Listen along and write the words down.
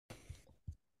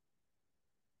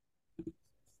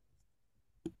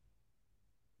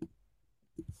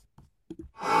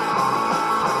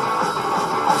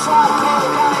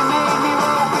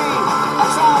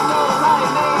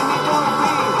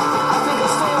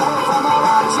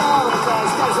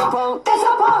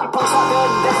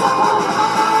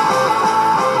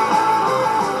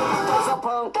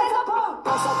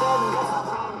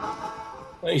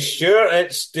Hey, Stuart,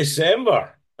 it's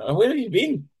December. Where have you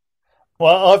been?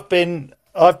 Well,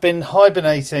 I've been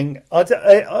hibernating.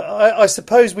 I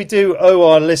suppose we do owe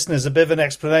our listeners a bit of an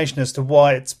explanation as to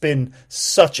why it's been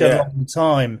such a Yeah. long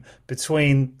time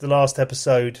between the last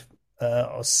episode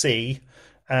of C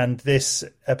and this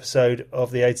episode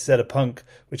of the A to Z of Punk,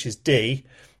 which is D.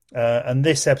 And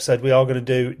this episode we are going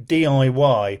to do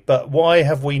DIY. But why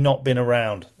have we not been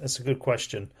around? That's a good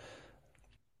question.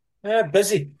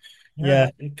 Busy. Yeah,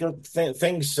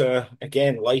 Things,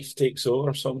 again, life takes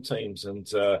over sometimes, and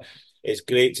it's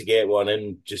great to get one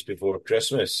in just before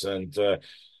Christmas. And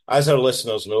as our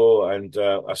listeners know, and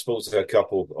I spoke to a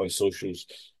couple on socials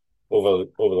over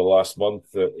the last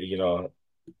month that,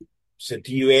 said,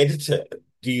 "Do you edit it?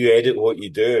 Do you edit what you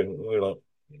do?" And we're like,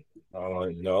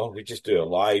 "Oh, no, we just do it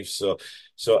live." So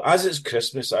as it's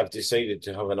Christmas, I've decided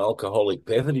to have an alcoholic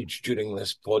beverage during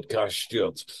this podcast,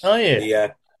 Stuart. oh yeah,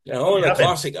 The what are you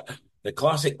having? the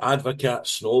classic Advocat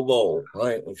Snowball,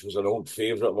 right, which was an old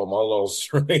favourite of my mother's,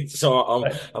 right? So I'm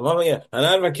having an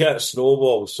Advocat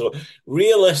Snowball. So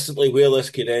realistically, where this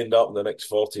could end up in the next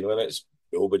 40 minutes,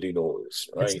 nobody knows,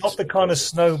 It's right? not the kind of Because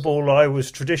snowball I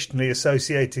was traditionally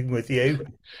associating with you,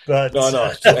 no, but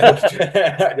no,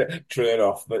 true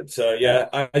enough. But yeah,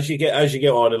 yeah, as you get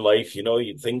on in life,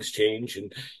 things change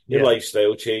and your yeah,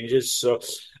 lifestyle changes.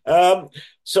 Um,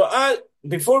 so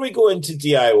before we go into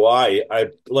DIY,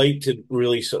 I'd like to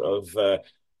really sort of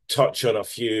touch on a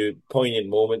few poignant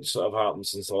moments that have happened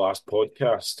since the last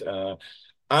podcast.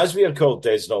 As we are called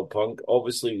Dead's Not Punk,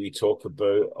 obviously we talk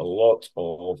about a lot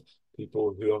of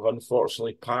people who have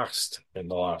unfortunately passed in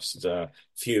the last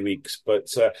few weeks. But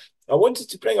I wanted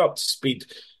to bring up to speed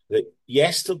that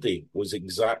yesterday was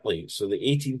exactly, so the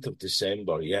 18th of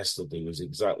December, yesterday was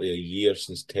exactly a year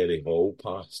since Terry Hall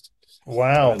passed.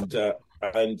 wow,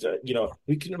 And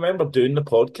we can remember doing the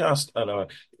podcast and a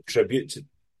tribute to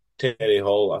Terry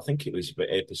Hall. I think it was about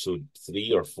episode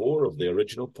 3 or 4 of the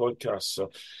original podcast.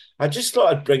 So I just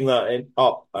thought I'd bring that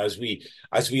up as we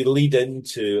lead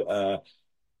into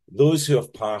those who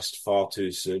have passed far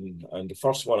too soon. And the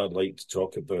first one I'd like to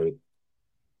talk about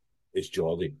is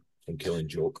Geordie from Killing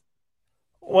Joke.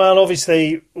 well,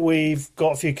 obviously we've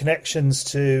got a few connections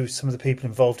to some of the people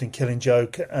involved in Killing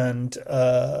Joke, and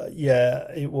yeah,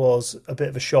 it was a bit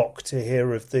of a shock to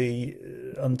hear of the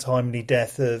untimely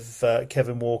death of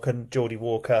Kevin Walker and Geordie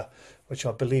Walker, which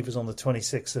I believe was on the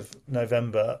 26th of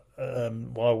November,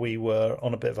 while we were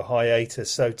on a bit of a hiatus.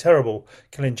 So terrible.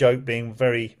 Killing Joke being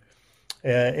very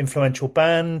influential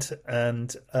band,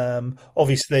 and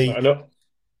obviously I know,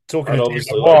 talking and of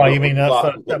obviously, DIY, you mean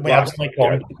that we had last, Mike yeah,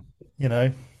 on, you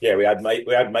know. yeah, we had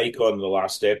Mike on the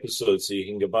last episode, so you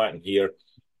can go back and hear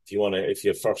if you want to. If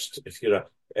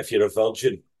you're a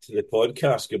virgin to the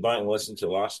podcast, go back and listen to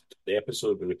the last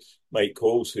episode with Mike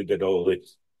Coles, who did all the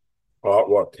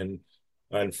artwork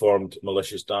and formed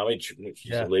Malicious Damage, which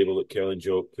is the Yeah, label that Killing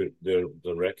Joke put their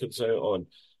records out on.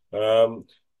 Um,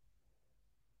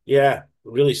 Yeah,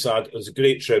 really sad. It was a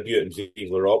great tribute in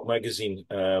Vive la Rock magazine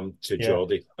to yeah,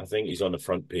 Geordie. I think he's on the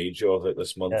front page of it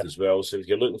this month yeah, as well. So if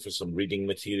you're looking for some reading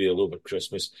material over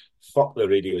Christmas, fuck the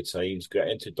Radio Times, get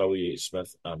into W.H.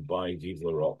 Smith and buy Vive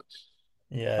la Rock.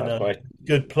 yeah. That's No, my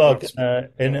good plug. that's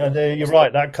And you're that's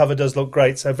right. That cover does look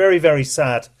great. So very, very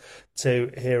sad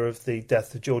to hear of the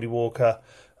death of Geordie Walker.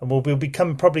 And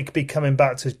probably be coming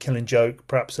back to Killing Joke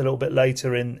perhaps a little bit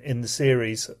later in the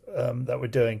series that we're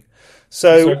doing.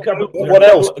 so So what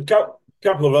else? a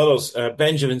couple of others.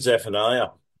 Benjamin Zephaniah.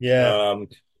 Yeah. Um,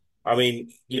 I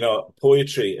mean,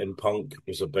 poetry in punk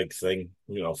was a big thing,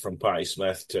 from Patti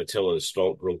Smith to Attila the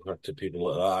Stockbroker to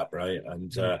people like that, right? And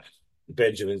Mm.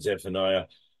 Benjamin Zephaniah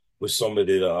was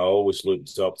somebody that I always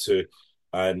looked up to.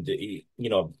 And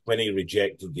when he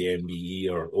rejected the MBE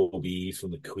or OBE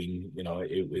from the Queen,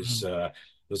 it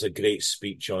was a great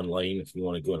speech online. If you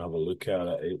want to go and have a look at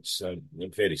it, it's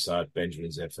very sad.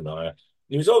 Benjamin Zephaniah.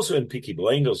 He was also in Peaky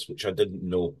Blinders, which I didn't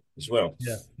know as well.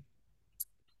 Yeah.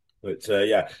 But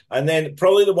yeah, and then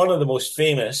probably one of the most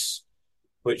famous,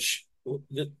 which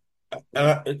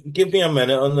give me a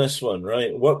minute on this one,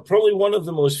 right? What probably one of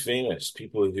the most famous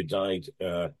people who died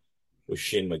was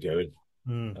Shane MacGowan.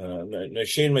 Mm. Now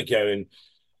Shane MacGowan,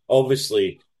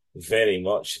 obviously, very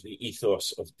much the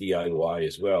ethos of DIY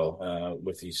as well,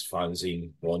 with his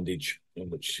fanzine Bondage,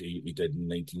 which he did in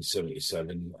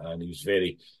 1977, and he was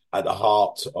very at the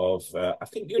heart of. I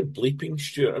think you're bleeping,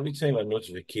 Stuart. Every time a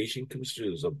notification comes through,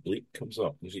 there's a bleep comes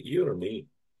up. Is it you or me?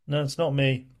 No, it's not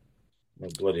me. Oh,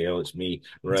 bloody hell, it's me.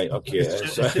 Right, okay.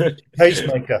 It's just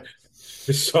pacemaker.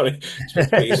 Sorry, it's my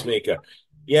pacemaker.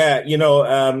 Yeah,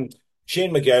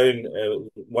 Shane MacGowan,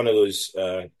 one of those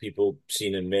people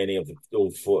seen in many of the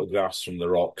old photographs from the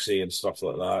Roxy and stuff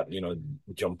like that.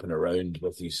 Jumping around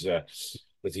with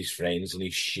his friends and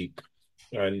his sheep,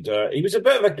 and he was a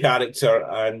bit of a character,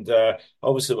 and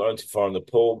obviously went on to form the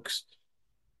Pogues.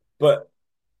 But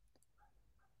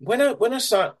when I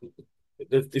sat,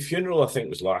 the funeral I think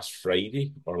was last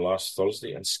Friday or last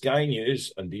Thursday, and Sky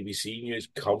News and BBC News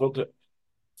covered it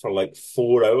for like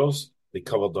 4 hours. They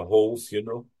covered the whole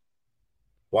funeral.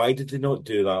 Why did they not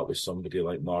do that with somebody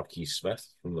like Marquis Smith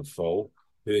from The Fall,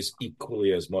 who is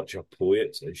equally as much a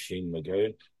poet as Shane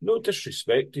MacGowan? No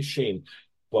disrespect to Shane,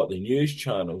 but the news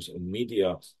channels and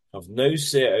media have now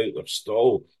set out their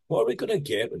stall. What are we going to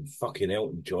get when fucking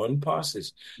Elton John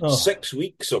passes? Oh. 6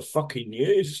 weeks of fucking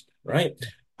news, right?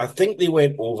 I think they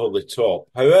went over the top.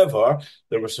 However,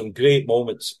 there were some great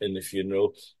moments in the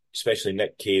funeral, especially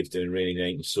Nick Cave doing Rainy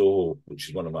Night in Soho, which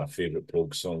is one of my favourite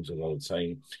Pogue songs of all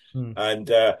time.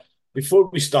 And before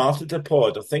we started the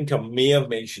pod, I think I may have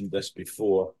mentioned this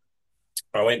before.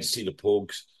 I went to see the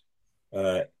Pogues.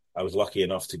 I was lucky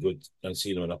enough to go and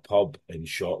see them in a pub in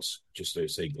Shotts, just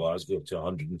outside Glasgow, to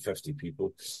 150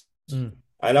 people. And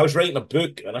I was writing a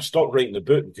book, and I stopped writing the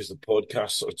book because the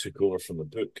podcast sort of took over from the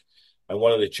book. And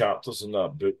one of the chapters in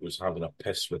that book was having a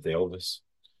piss with Elvis.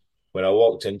 When I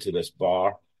walked into this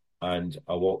bar, and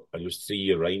there was 3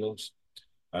 urinals,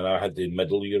 and I had the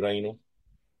middle urinal,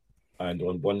 and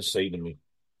on one side of me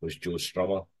was Joe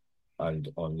Strummer, and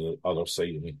on the other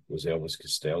side of me was Elvis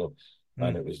Costello.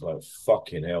 And it was like,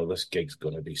 fucking hell, this gig's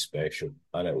going to be special.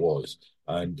 And it was.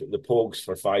 And the Pogues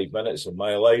for 5 minutes of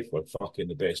my life were fucking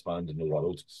the best band in the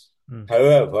world.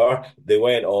 However, they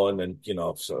went on and,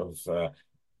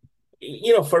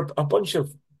 for a bunch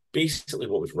of basically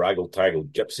what was raggle-taggle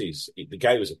gypsies, the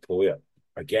guy was a poet.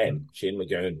 Again, Shane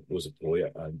MacGowan was a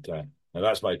poet. And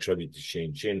that's my tribute to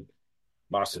Shane. Shane,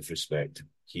 massive respect.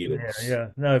 Yeah.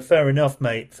 No, fair enough,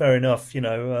 mate. Fair enough.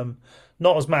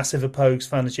 Not as massive a Pogues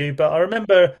fan as you, but I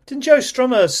remember, didn't Joe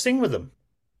Strummer sing with them?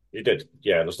 He did,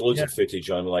 yeah. There's loads of footage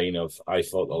online of I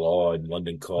Fought the Law and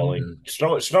London Calling.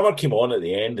 Strummer came on at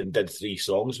the end and did 3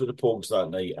 songs with the Pogues that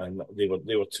night, and they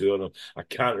were touring them. I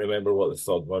can't remember what the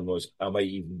third one was. I might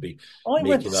even be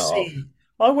making that up.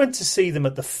 I went to see them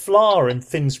at the Flower in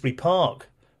Finsbury Park.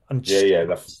 And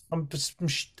that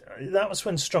was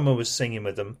when Strummer was singing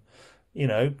with them.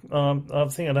 I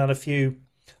think I'd had a few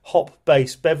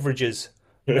hop-based beverages.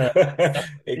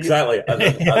 Exactly. And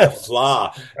the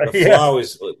Flower. The Flower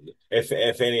was,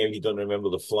 if any of you don't remember,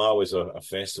 the Flower was a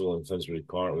festival in Finsbury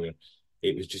Park where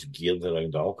it was just geared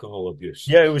around alcohol abuse.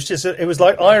 Yeah, it was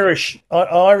like Irish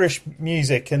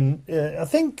music, and I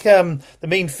think the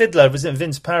Mean Fiddler, was it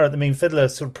Vince Parrott, the Mean Fiddler,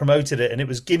 sort of promoted it, and it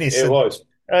was Guinness. It was.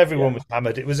 Everyone was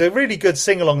hammered. It was a really good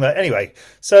sing along there. Anyway,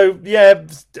 so yeah,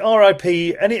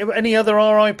 R.I.P. Any other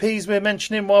R.I.P.s we're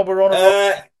mentioning while we're on?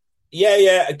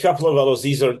 Yeah, a couple of others.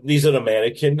 These are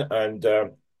American, and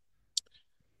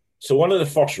so one of the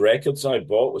first records I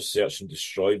bought was "Search and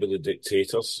Destroy" by the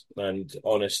Dictators, and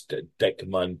Honest Dick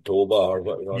Manitoba or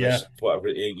whatever.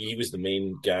 He was the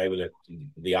main guy with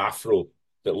the afro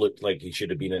that looked like he should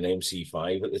have been an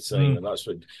MC5 at the time, and that's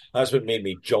what made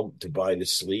me jump to buy the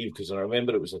sleeve, because I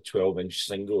remember it was a 12-inch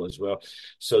single as well.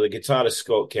 So the guitarist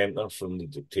Scott Kempner from the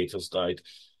Dictators died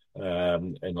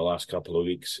in the last couple of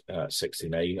weeks at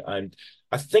 69, and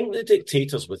I think the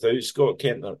Dictators without Scott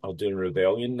Kempner are doing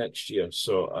Rebellion next year.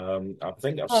 So I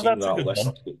think I've seen that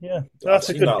listed. Yeah, that's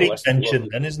a good big mention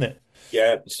then, isn't it?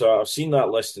 Yeah, so I've seen that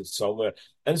listed somewhere.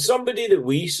 And somebody that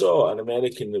we saw, an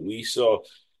American that we saw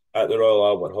at the Royal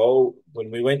Albert Hall,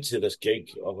 when we went to this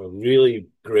gig of a really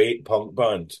great punk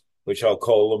band, which I'll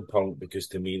call them punk because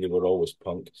to me they were always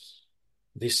punk.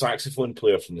 The saxophone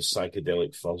player from the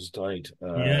Psychedelic Furs died,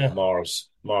 Mars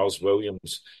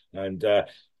Williams. And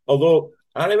although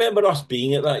I remember us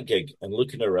being at that gig and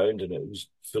looking around, and it was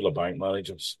full of bank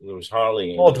managers. There was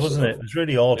hardly any. Odd, wasn't it? It was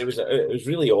really odd. It was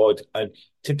really odd. And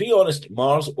to be honest,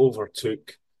 Mars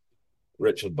overtook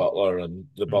Richard Butler and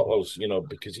the Butlers,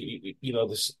 because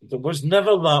there was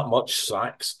never that much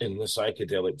sax in the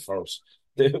Psychedelic Furs.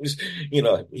 There was,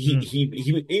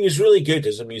 he was really good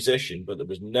as a musician, but there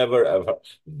was never ever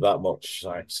that much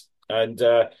sax. And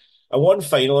one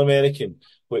final American,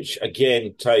 which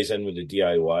again ties in with the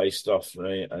DIY stuff,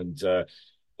 right? And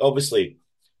obviously,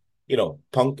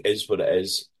 punk is what it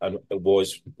is, and it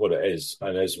was what it is,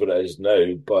 and is what it is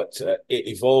now. But it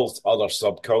evolved other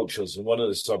subcultures, and one of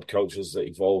the subcultures that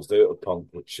evolved out of punk,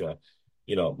 which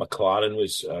McLaren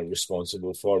was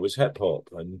responsible for was hip hop,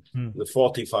 and Mm. the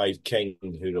 45 King,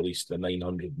 who released the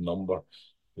 900 number,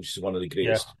 which is one of the Yeah.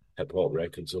 greatest hip hop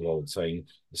records of all time,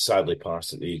 sadly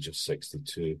passed at the age of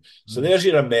 62. So Mm. there's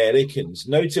your Americans.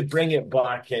 Now to bring it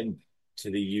back in to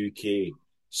the UK,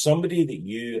 somebody that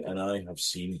you and I have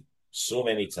seen so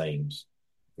many times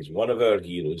is one of our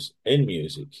heroes in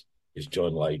music is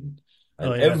John Lydon.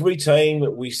 Oh And yeah, every time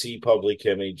that we see Public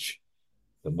Image,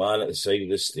 the man at the side of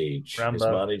the stage, his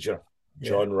Rambo. manager, Yeah.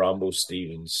 John Rambo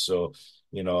Stevens. So,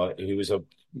 he was a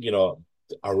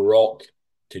rock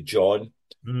to John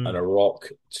and Mm. a rock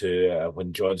to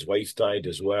when John's wife died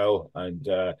as well. And,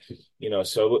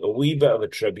 so a wee bit of a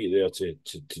tribute there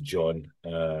to John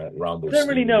I Rambo don't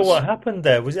really know what Stevens. happened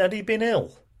there. Had he been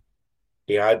ill?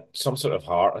 He had some sort of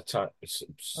heart attack,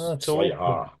 Oh, it's slight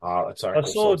awful. heart I attack or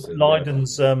saw something.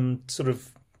 Lydon's sort of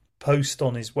post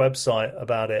on his website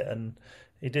about it, and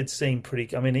he did seem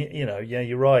pretty. I mean, yeah,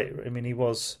 you're right. I mean, he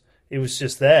was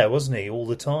just there, wasn't he, all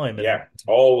the time? And Yeah,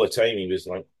 all the time he was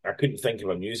like, I couldn't think of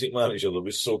a music manager that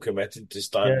was so committed to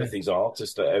stand yeah, with his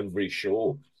artist at every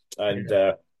show. And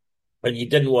yeah, and you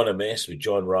didn't want to mess with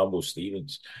John Rambo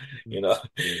Stevens. mm, You know,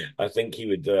 I think he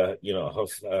would,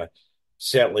 have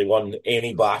certainly won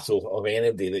any battle of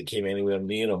anybody that came anywhere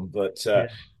near him. But yeah,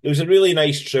 it was a really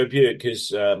nice tribute because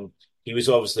he was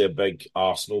obviously a big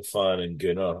Arsenal fan and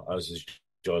Gunner, as is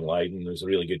John Lydon. It was a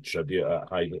really good tribute at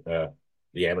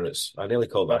the Emirates. I nearly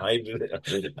called it right, Highbury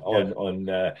yeah,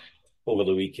 on over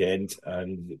the weekend,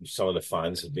 and some of the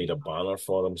fans had made a banner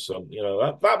for him. So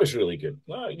that was really good.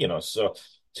 So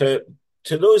to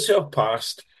those who have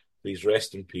passed, please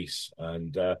rest in peace.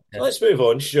 And yeah, let's move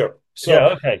on, sure. So yeah.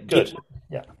 Okay, good.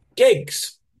 Yeah,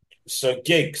 gigs. So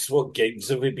gigs. What gigs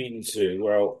have we been to?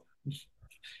 Well,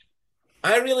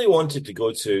 I really wanted to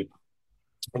go to,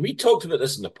 and we talked about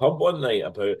this in the pub one night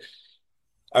about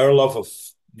our love of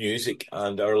music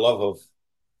and our love of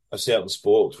a certain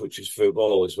sport, which is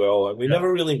football as well. And we yeah,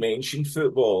 never really mentioned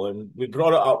football, and we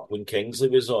brought it up when Kingsley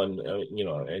was on,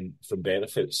 and from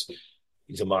benefits.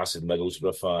 He's a massive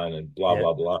Middlesbrough fan, and blah yeah,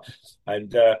 blah blah.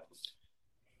 And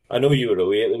I know you were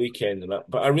away at the weekend,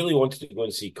 but I really wanted to go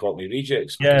and see Cockney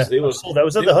Rejects because yeah. they I were, saw that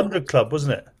was at they, the 100 Club,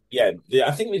 wasn't it? yeah,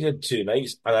 I think they did two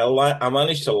nights, and I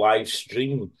managed to live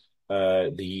stream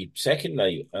the second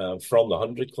night from the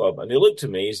 100 Club, and they looked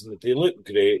amazing. They looked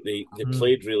great. They Mm.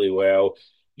 played really well,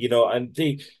 and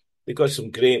they got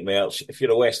some great merch. If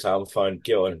you're a West Ham fan,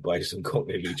 get on and buy some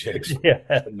Cockney Rejects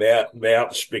Yeah,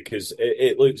 merch because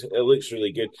it looks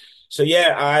really good. So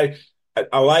yeah,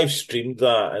 I live streamed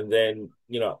that, and then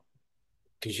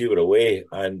because you were away,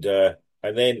 and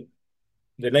then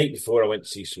the night before I went to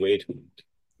see Suede.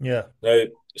 yeah, Now,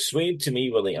 Suede to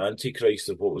me were the antichrist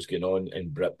of what was going on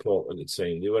in Britpop at the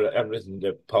time. They were everything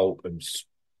that Pulp and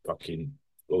fucking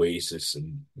Oasis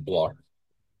and Blur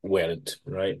weren't,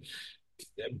 right?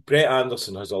 Brett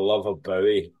Anderson has a love of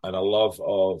Bowie and a love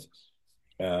of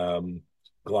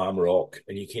glam rock,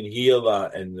 and you can hear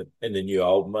that in the new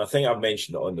album. I think I've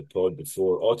mentioned it on the pod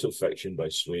before. Autofiction by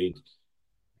Suede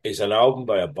is an album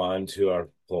by a band who are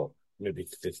maybe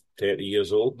 30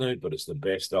 years old now, but it's the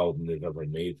best album they've ever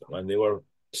made, and they were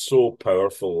so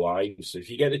powerful live. So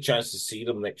if you get a chance to see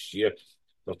them next year,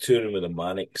 they're touring with the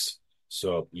Manics.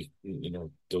 So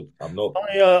I'm not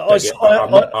I big.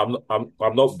 saw.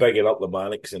 I'm not bigging up the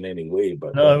Manics in any way,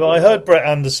 but No, I heard Brett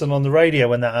Anderson on the radio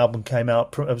when that album came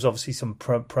out. There was obviously some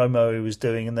promo he was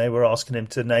doing, and they were asking him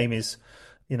to name his,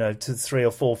 to 3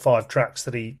 or 4 or 5 tracks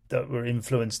that were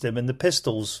influenced him. And the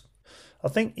Pistols, I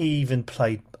think he even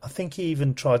played. I think he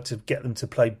even tried to get them to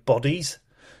play Bodies,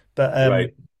 but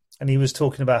right. and he was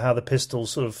talking about how the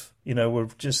Pistols sort of, were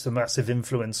just a massive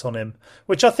influence on him,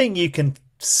 which I think you can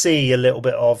see a little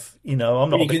bit of. I'm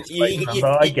not a big Suede fan,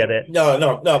 but I get it.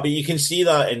 No, but you can see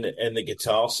that in the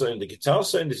guitar sound. The guitar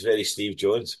sound is very Steve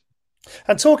Jones.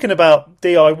 And talking about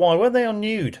DIY, were they on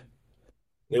Nude?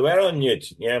 They were on Nude,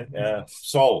 yeah.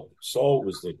 Saul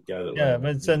was the guy that Yeah, ran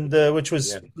it. and which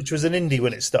Yeah. was an indie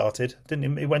when it started,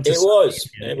 didn't it? It went to It was,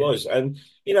 yeah, it was, and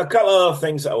a couple of other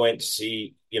things that I went to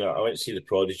see. I went to see the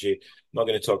Prodigy. I'm not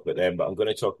going to talk about them, but I'm going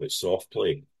to talk about Soft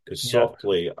Play because yeah, Soft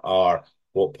Play are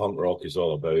what punk rock is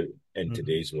all about in mm.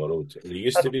 today's world. They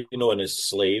used to be known as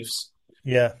slaves,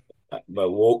 Yeah,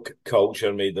 but woke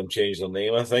culture made them change their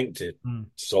name, I think, to mm.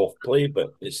 Soft Play,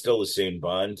 but it's still the same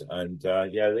band, and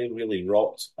they really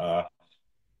rocked.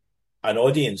 An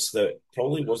audience that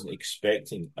probably wasn't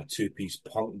expecting a two-piece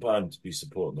punk band to be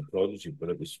supporting the Prodigy, but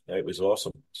it was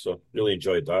awesome. So really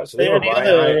enjoyed that. So they were Any my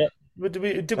other? Did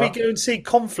we huh? go and see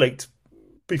Conflict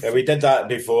Yeah, before. we did that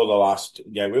before the last.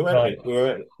 Yeah, Right.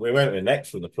 we went with Nick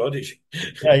from the Prodigy.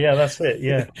 Yeah, yeah, that's it.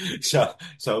 Yeah.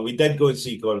 So we did go and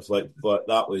see Conflict, but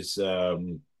that was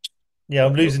Yeah,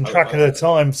 I'm losing track of I, the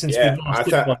time since we yeah. last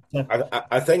did one. So,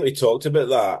 I think we talked about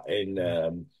that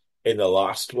in the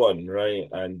last one, right?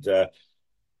 And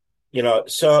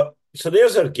so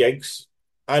there's our gigs.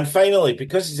 And finally,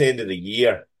 because it's the end of the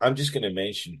year, I'm just going to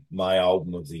mention my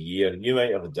album of the year. You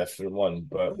might have a different one,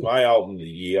 but my album of the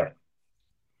year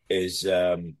is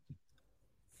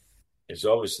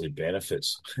obviously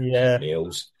Benefits, yeah.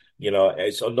 Nails.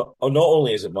 It's not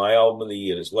only is it my album of the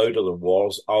year, it's Louder Than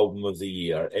War's album of the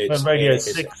year. Radio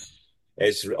 6.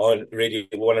 It's on radio,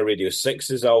 one of Radio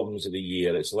Six's albums of the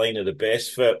year. It's Line of the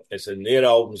Best Fit. It's in their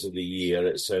albums of the year.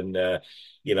 It's in,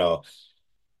 you know,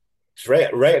 it's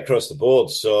right across the board.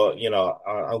 So,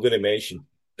 I'm going to mention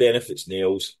Benefits,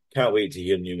 Nails. Can't wait to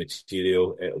hear new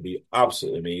material. It'll be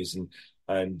absolutely amazing.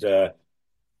 And, the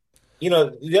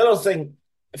other thing,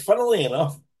 funnily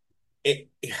enough, it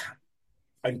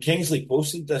and Kingsley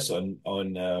posted this on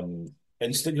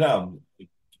Instagram a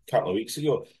couple of weeks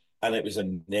ago, and it was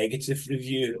a negative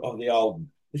review of the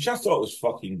album, which I thought was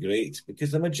fucking great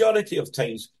because the majority of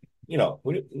times,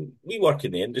 we work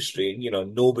in the industry,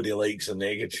 and nobody likes a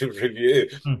negative review,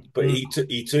 but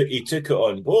Mm-hmm. he took it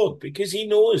on board because he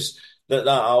knows that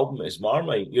album is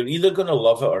Marmite. You're either going to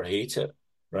love it or hate it,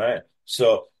 right?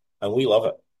 So, and we love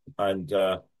it, and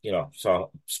so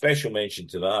special mention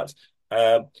to that.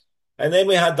 And then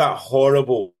we had that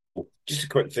horrible, just a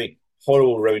quick thing,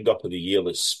 horrible roundup of the year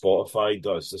that Spotify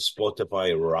does, the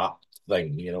Spotify Wrapped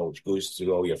thing, which goes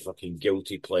through all your fucking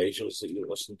guilty pleasures that you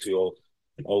listen to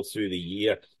all through the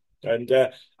year. And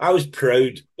I was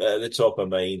proud at the top of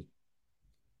mine.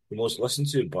 The most listened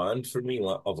to band for me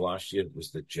of last year was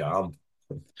The Jam.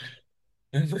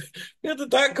 Where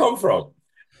did that come from?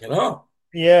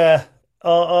 Yeah.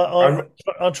 I,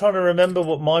 I'm trying to remember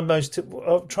what my most.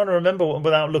 I'm trying to remember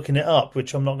without looking it up,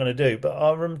 which I'm not going to do. But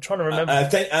I'm trying to remember. I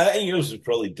think yours was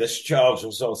probably Discharge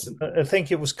or something. I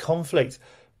think it was Conflict.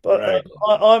 But Right.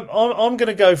 I'm going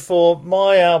to go for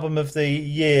my album of the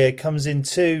year. Comes in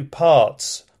two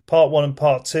parts, part one and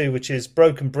part two, which is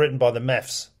Broken Britain by the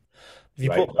Meths. If you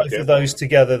Right. put both Okay. of those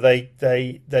together,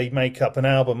 they make up an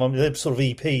album. I mean, they're sort of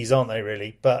EPs, aren't they?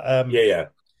 Really, but Yeah.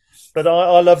 But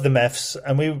I love the Meths,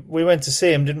 and we went to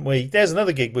see them, didn't we? There's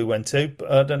another gig we went to.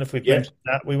 But I don't know if we've Yeah. mentioned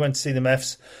that. We went to see the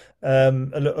Meths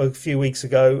a few weeks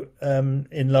ago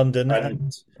in London, And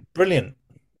and brilliant.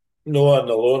 Noah and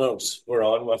the Loners were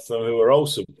on with them, who are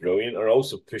also brilliant, are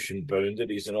also pushing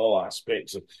boundaries in all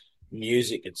aspects of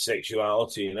music and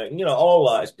sexuality, and all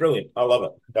that. It's brilliant. I love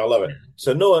it. I love it.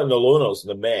 So Noah and the Loners,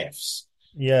 the Meths.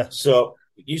 Yeah. So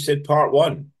you said part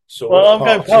one. So Well, what's I'm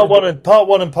going part two? part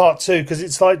one and part two because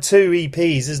it's like two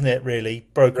EPs, isn't it? Really,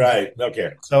 Broken. Right.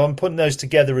 Okay. So I'm putting those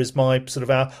together as my sort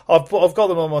of I've got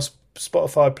them on my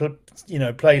Spotify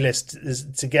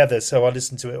playlist together, so I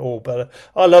listen to it all. But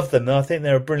I love them. I think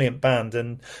they're a brilliant band.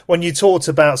 And when you talked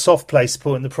about Soft Play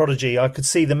supporting the Prodigy, I could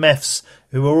see the Meths,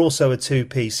 who are also a two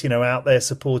piece, out there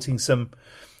supporting some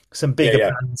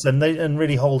bigger bands and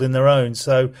really holding their own.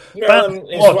 So bands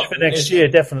to watch for next year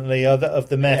definitely of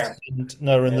the Meths and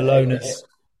Noah and the Loners.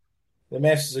 The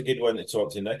Mess is a good one to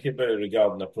talk to Nick about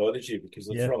regarding the Prodigy because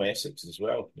they're Yeah. from Essex as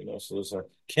well, so there's a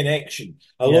connection,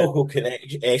 a local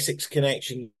connection, Essex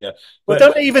connection. Yeah. But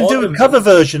don't they even do a cover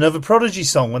version of a Prodigy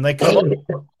song when they come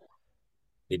on?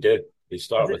 They do. They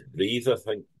start with Breathe, I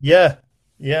think. Yeah.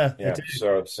 Yeah. They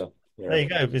do. So yeah. There you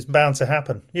go. It's bound to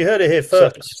happen. You heard it here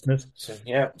first, listeners.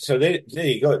 So there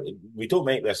you go. We don't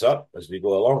make this up as we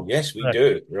go along. Yes, we No.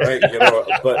 do, right?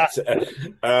 But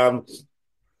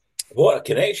what a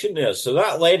connection there. So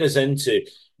that led us into,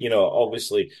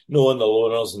 obviously knowing the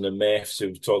Loners and the Meths, who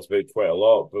we've talked about quite a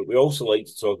lot, but we also like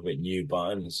to talk about new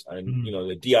bands and,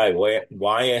 the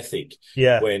DIY ethic.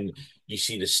 Yeah. When you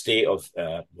see the state of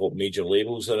what major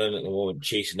labels are in at the moment,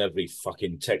 chasing every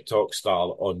fucking TikTok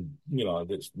star on,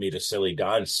 that's made a silly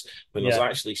dance. When there's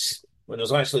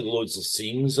actually loads of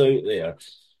scenes out there.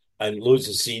 And loads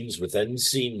of scenes within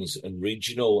scenes and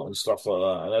regional and stuff like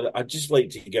that. And I'd just like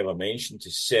to give a mention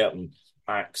to certain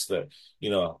acts that,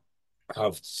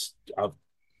 have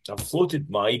floated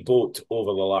my boat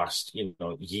over the last,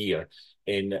 year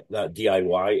in that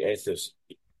DIY ethos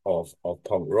of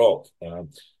punk rock.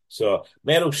 So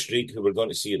Meryl Streep, who we're going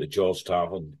to see at the George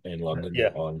Tavern in London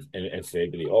in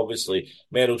February. Obviously,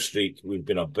 Meryl Streep, we've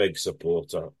been a big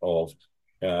supporter of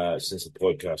since the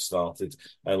podcast started,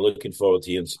 and looking forward to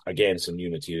hearing again some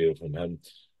new material from him.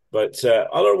 But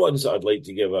other ones that I'd like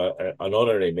to give an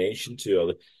honorary mention to are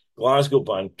the Glasgow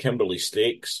band Kimberley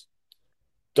Stakes,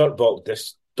 Dirtbog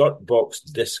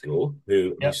Dirtbox Disco, who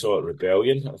you Yeah, saw at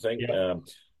Rebellion, I think. yeah,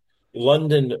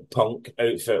 London punk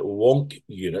outfit Wonk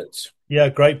Unit, yeah.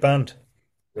 Great band.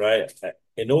 right?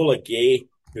 Enola Gay,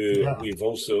 who Yeah. we've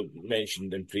also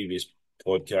mentioned in previous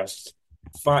podcasts,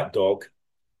 Fat Dog,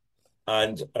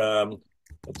 and a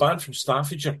band from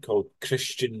Staffordshire called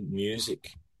Christian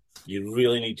Music. You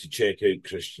really need to check out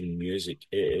Christian Music.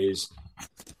 It's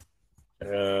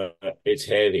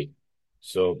heavy,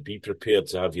 so be prepared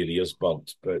to have your ears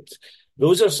burnt. But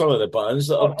those are some of the bands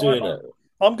that I, are doing I, it.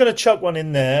 I'm going to chuck one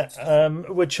in there,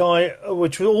 which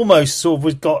was almost sort of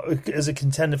was got as a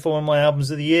contender for one of my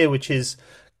albums of the year, which is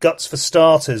 "Guts for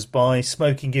Starters" by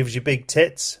Smoking Gives You Big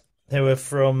Tits. I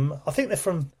think they're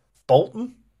from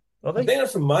Bolton, are I they? think they're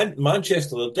from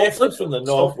Manchester. They're definitely from the So,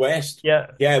 northwest. yeah,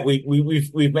 Yeah,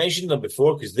 we've mentioned them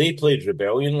before because they played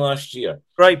Rebellion last year.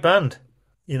 great band.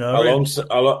 Really,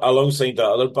 Alongside that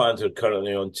other band who are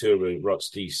currently on tour with Ruts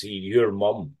DC, Your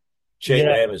Mum. Check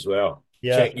yeah, them as well.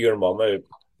 yeah, Check Your Mum out.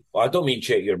 Well, I don't mean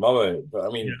check your mum out, but I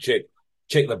yeah. mean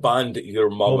check the band Your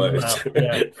Mum Your Mum out. out.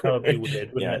 Yeah, that would be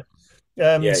weird, wouldn't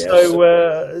Yeah, it? yeah.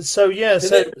 So, Yeah,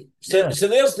 so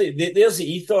there's the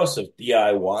ethos of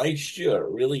DIY, Stuart.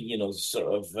 Really,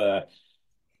 sort of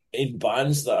in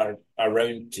bands that are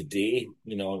around today,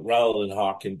 rather than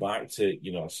harking back to,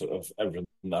 sort of everything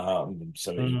that happened from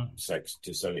mm, 76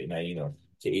 to 79 or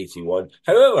to 81.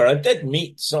 However, I did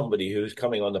meet somebody who's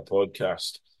coming on the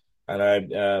podcast, and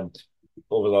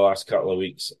over the last couple of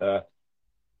weeks. Do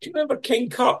you remember King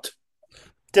Kut?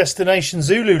 Destination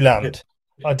Zululand.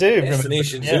 I do remember.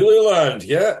 Destination Yeah, Zululand,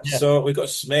 yeah. yeah. So we've got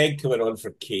Smeg coming on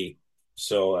for K.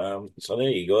 So there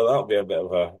you go. That'll be a bit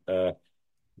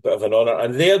of an honour.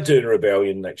 And they're doing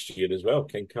Rebellion next year as well,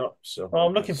 King Cup. So Well,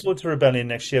 I'm looking that's forward to Rebellion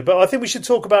next year, but I think we should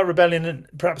talk about Rebellion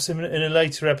perhaps in a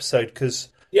later episode because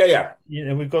yeah.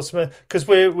 we've got some because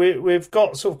we've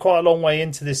got sort of quite a long way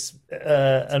into this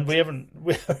and we haven't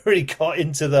really got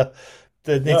into the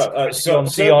No, nitty-gritty on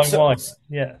DIY.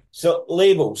 Yeah. so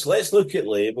labels. Let's look at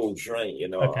labels, right?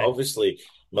 Okay. Obviously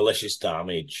Malicious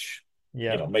Damage.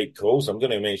 Yeah. Mike Coles. I'm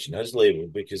going to mention his label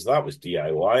because that was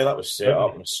DIY. That was set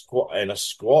up Totally. in a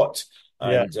squat,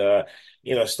 Yeah.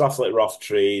 and stuff like Rough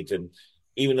Trade, and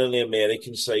even on the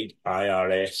American side,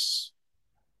 IRS.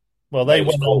 Well, they Miles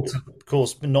went on Colton. to, of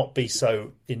course, not be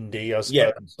so indie, I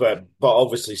Yeah, suppose. but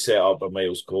obviously set up by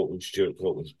Miles Colton, Stuart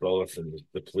Colton's brother from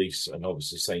the police, and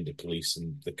obviously signed the police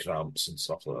and the Cramps and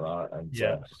stuff like that. And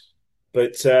Yeah.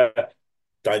 but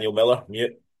Daniel Miller,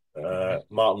 Mute,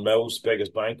 Martin Mills, Beggars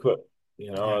Banquet.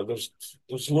 Yeah. There's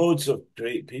loads of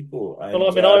great people, Well, I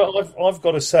and mean, I've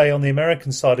got to say on the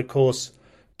American side, of course,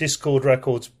 Discord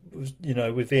Records,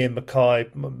 with Ian Mackay,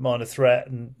 Minor Threat,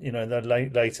 and then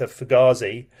later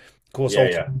Fugazi, of course, yeah,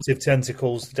 Alternative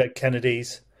Tentacles, the Dead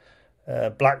Kennedys,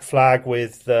 Black Flag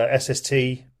with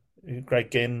SST,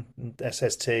 Greg Ginn, and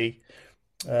SST.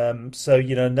 So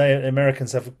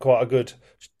Americans have quite a good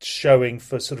showing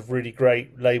for sort of really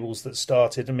great labels that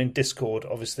started. I mean, Discord,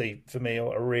 obviously, for me,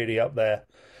 are really up there.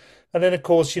 And then, of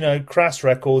course, Crass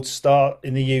Records start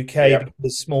in the UK yeah,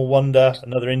 because Small Wonder,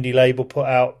 another indie label, put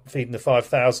out Feeding the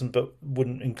 5,000, but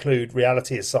wouldn't include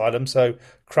Reality Asylum. So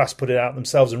Crass put it out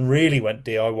themselves and really went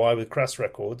DIY with Crass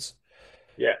Records.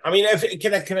 yeah. I mean,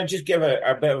 can I just give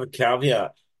a bit of a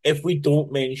caveat? If we don't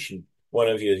mention one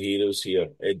of your heroes here,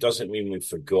 it doesn't mean we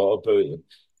forgot about them,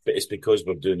 but it's because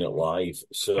we're doing it live.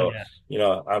 So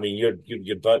Yeah, I mean, you're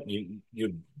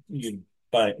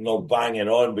not banging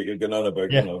on, but you're going on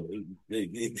about yeah,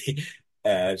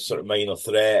 sort of Minor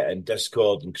Threat and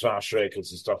Discord and Crash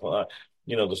Records and stuff like that.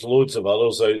 There's loads of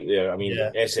others out there. I mean,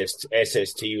 yeah,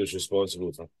 SST was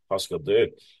responsible for Husker Du,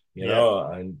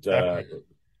 yeah. and Exactly.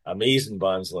 amazing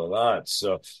bands like that.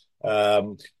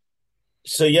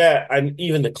 So yeah, and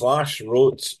even the Clash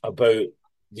wrote about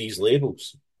these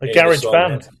labels A in the garage song.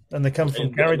 band, and they come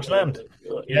from Garage Land.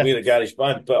 Yeah, We're a garage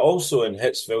band, but also in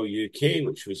Hitsville, UK,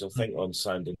 which was I think on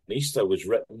Sandinista, was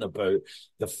written about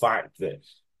the fact that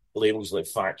labels like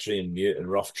Factory and Mute and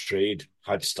Rough Trade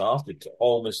had started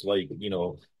almost like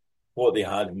what they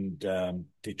had in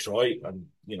Detroit and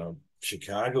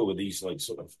Chicago with these like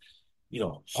sort of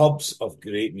hubs of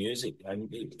great music, and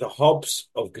the hubs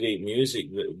of great music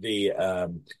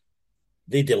that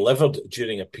they delivered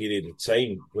during a period of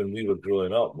time when we were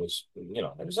growing up was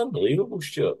it was unbelievable,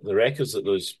 Stuart. The records that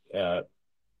those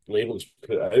labels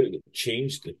put out that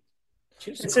changed the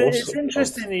course it's of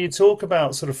interesting that you talk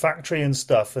about sort of Factory and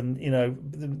stuff, and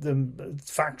the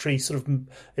Factory sort of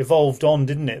evolved on,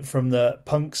 didn't it, from the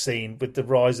punk scene with the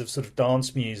rise of sort of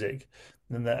dance music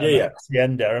and yeah, the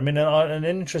end there. I mean, an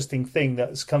interesting thing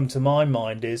that's come to my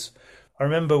mind is I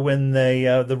remember when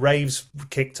the raves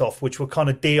kicked off, which were kind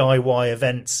of DIY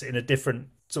events in a different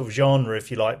sort of genre, if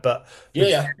you like, but Yeah,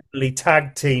 yeah, really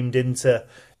tag teamed into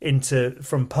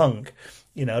from punk.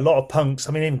 You know, a lot of punks.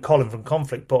 I mean, even Colin from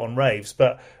Conflict put on raves.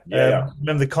 But yeah, yeah.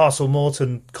 remember the Castle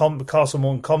Morton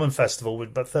Common Festival with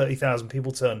about 30,000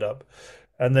 people turned up,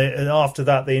 and after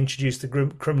that they introduced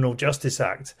the Criminal Justice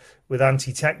Act with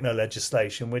anti-techno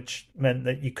legislation, which meant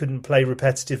that you couldn't play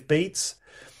repetitive beats.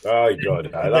 Oh God,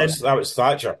 And that then was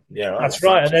Thatcher. Yeah, that was that's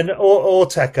right. And Thatcher. then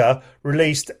Autechre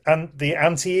released the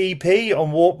Anti EP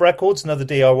on Warp Records, another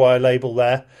DIY label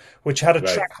there, which had a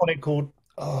Right, track on it called,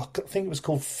 oh, I think it was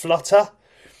called Flutter.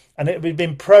 And it had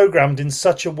been programmed in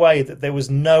such a way that there was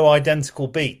no identical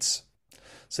beats.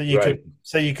 So right.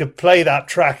 you could play that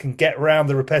track and get around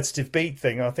the repetitive beat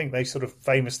thing. I think they sort of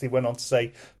famously went on to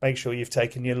say, make sure you've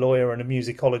taken your lawyer and a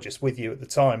musicologist with you at the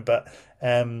time. But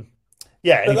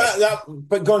yeah, But anyway,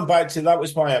 but going back to that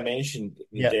was why I mentioned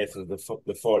the yeah, death of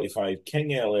the 45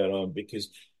 King earlier on, because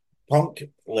punk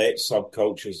let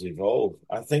subcultures evolve.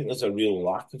 I think there's a real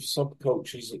lack of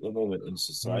subcultures at the moment in mm,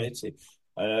 society,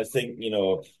 and I think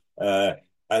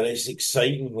and it's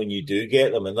exciting when you do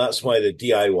get them, and that's why the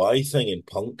DIY thing in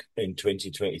punk in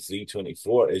 2023,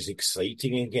 24 is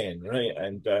exciting again, right?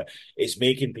 And it's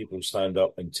making people stand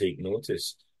up and take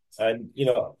notice, and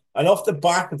and off the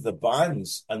back of the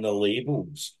bands and the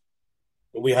labels,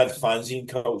 we had fanzine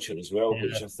culture as well,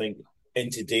 which yeah. I think in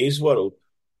today's world,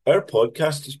 our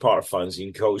podcast is part of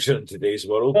fanzine culture in today's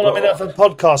world. Well, I mean, But the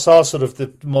podcasts are sort of the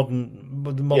yeah,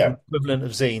 modern equivalent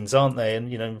of zines, aren't they?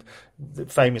 And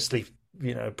famously,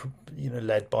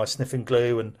 led by Sniffing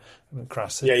Glue and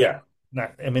Crass. yeah, yeah,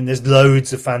 I mean, there's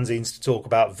loads of fanzines to talk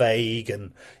about, Vague,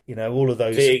 and all of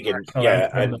those. vague and yeah,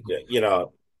 and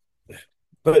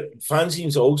but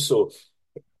fanzines also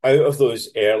out of those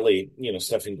early,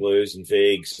 sniffing glues and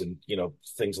vagues and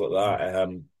things like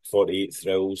that. 48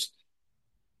 thrills.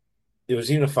 There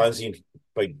was even a fanzine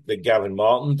that Gavin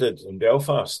Martin did in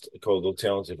Belfast called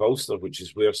Alternative Ulster, which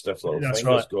is where Stiff Little That's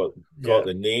Fingers right. got Yeah,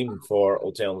 the name for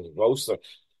Alternative Ulster.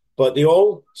 But they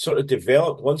all sort of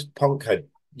developed once punk had,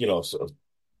 sort of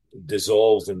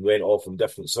dissolved and went off in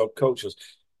different subcultures.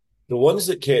 The ones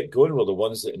that kept going were the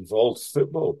ones that involved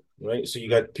football, right? So you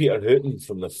got Peter Hooton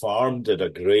from The Farm did a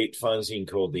great fanzine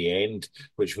called The End,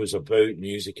 which was about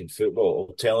music and football,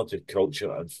 alternative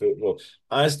culture and football,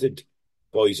 as did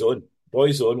Boys Own.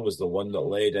 Boys Own was the one that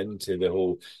led into the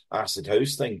whole acid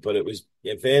house thing, but it was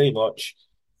very much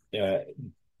uh,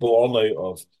 born out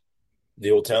of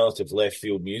the alternative left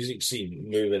field music scene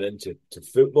moving into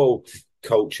football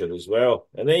culture as well.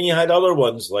 And then you had other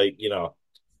ones like,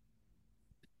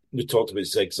 we talked about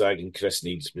Zigzag and Chris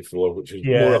Needs before, which was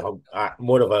yeah,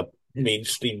 more of a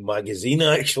mainstream magazine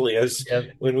actually. As yeah.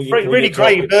 when Really you talk,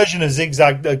 great version of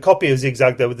Zigzag, a copy of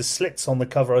Zigzag though, with the slits on the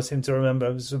cover. I seem to remember.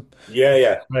 It was yeah,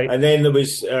 yeah, great. and then there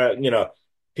was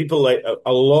people like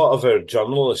a lot of our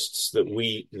journalists that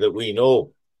we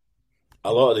know.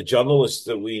 A lot of the journalists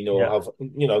that we know Yeah,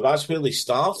 have, that's where they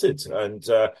started, and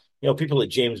people like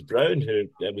James Brown, who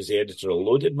was the editor of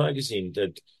Loaded magazine,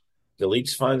 did the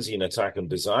Leeds fanzine Attack and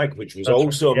Bazag, which was that's right.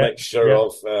 also a Yeah, mixture yeah.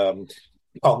 of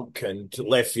punk and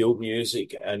left field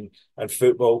music and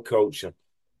football culture.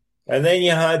 And then you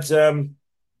had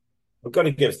I've got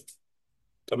to give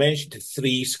I mentioned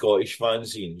three Scottish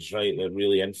fanzines, right, that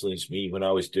really influenced me when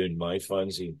I was doing my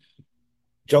fanzine.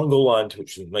 Jungle Land,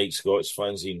 which was Mike Scott's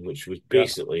fanzine, which was Yeah,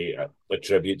 basically a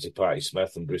tribute to Patti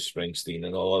Smith and Bruce Springsteen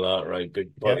and all of that, right? But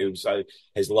yeah, it was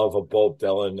his love of Bob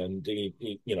Dylan and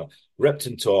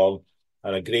Ripton Tom,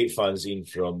 and a great fanzine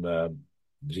from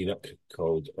Greenock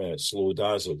called Slow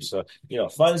Dazzle. So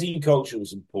fanzine culture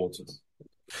was important.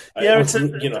 yeah.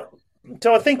 You know,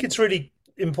 So I think it's really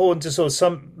important to sort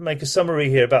of make a summary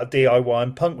here about DIY.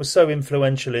 And punk was so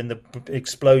influential in the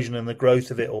explosion and the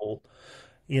growth of it all.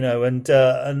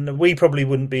 And we probably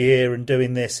wouldn't be here and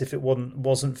doing this if it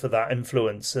wasn't for that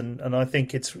influence. And I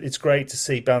think it's great to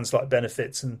see bands like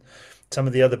Benefits and some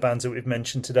of the other bands that we've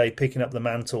mentioned today picking up the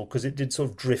mantle, because it did sort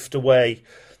of drift away.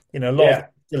 A lot of yeah.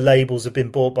 the labels have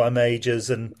been bought by majors,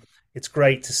 and it's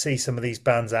great to see some of these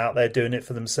bands out there doing it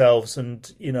for themselves. And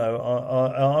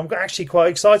I'm actually quite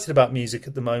excited about music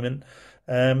at the moment.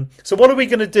 So what are we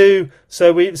going to do?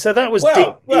 So that was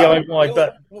Well, DIY,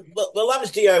 but that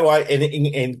was DIY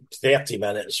in 30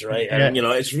 minutes, right? yeah, And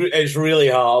it's really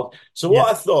hard. So yeah,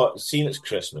 what I thought, seeing it's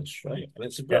Christmas, right, and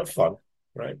it's a bit yeah, of fun,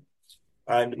 right,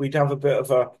 and we'd have a bit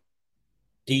of a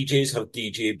DJs have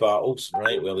DJ battles,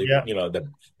 right, where yeah.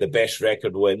 the best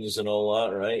record wins and all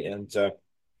that, right, and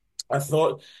I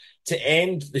thought to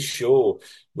end the show,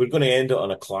 we're going to end it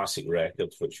on a classic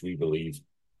record, which we believe.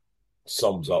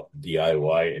 sums up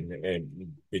DIY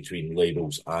and between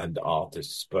labels and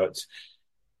artists. But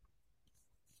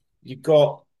you've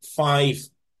got five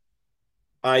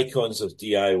icons of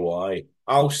DIY.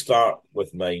 I'll start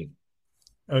with mine.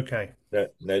 Okay.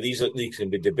 Now these can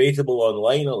be debatable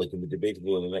online or they can be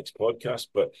debatable in the next podcast,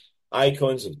 but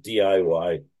icons of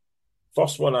DIY.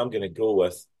 First one I'm going to go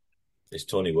with is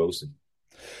Tony Wilson.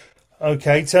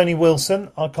 Okay, Tony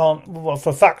Wilson. I can't. Well,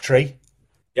 for Factory.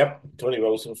 Yep, Tony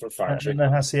Wilson for And Factory. the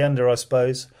Hacienda, I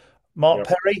suppose. Mark Yep.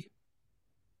 Perry.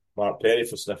 Mark Perry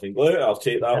for Sniffing Glue. I'll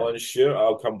take that Yeah. one, sure.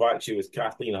 I'll come back to you with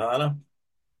Kathleen Hanna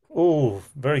Oh,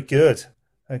 very good.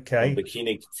 Okay.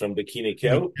 from Bikini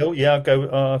Kill. Oh, yeah, I'll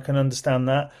go. I can understand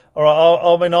that. All right.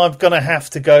 I mean, I'm going to have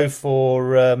to go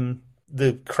for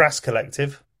the Crass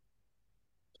Collective.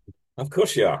 Of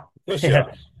course you are. Of course you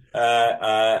Yeah.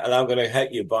 are. And I'm going to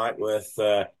hit you back with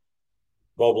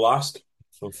Bob Last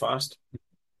from Fast.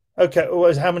 Okay.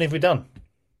 Well, how many have we done?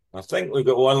 I think we've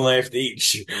got one left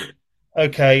each.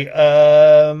 Okay.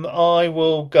 I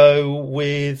will go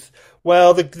with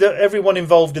everyone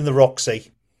involved in the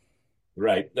Roxy,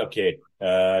 Right. Okay.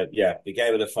 Yeah, the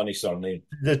guy with a funny surname.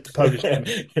 the Polish one.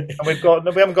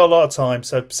 And we haven't got a lot of time,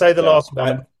 so say the No, last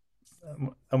one,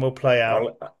 and we'll play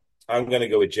out. I'm going to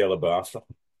go with Jella Bafra.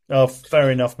 Oh, fair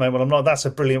enough, mate. Well, I'm not. That's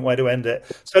a brilliant way to end it.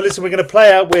 So, listen, we're going to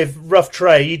play out with Rough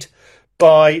Trade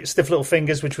by Stiff Little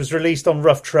Fingers, which was released on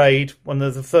Rough Trade, one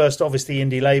of the first, obviously,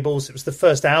 indie labels. It was the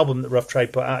first album that Rough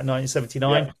Trade put out in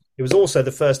 1979. Yeah. It was also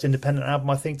the first independent album,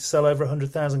 I think, to sell over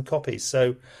 100,000 copies.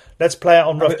 So, let's play out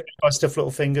on Rough Trade by Stiff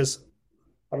Little Fingers.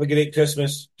 Have a great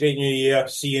Christmas, great New Year.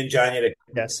 See you in January.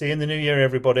 Yeah, see you in the new year,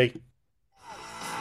 everybody.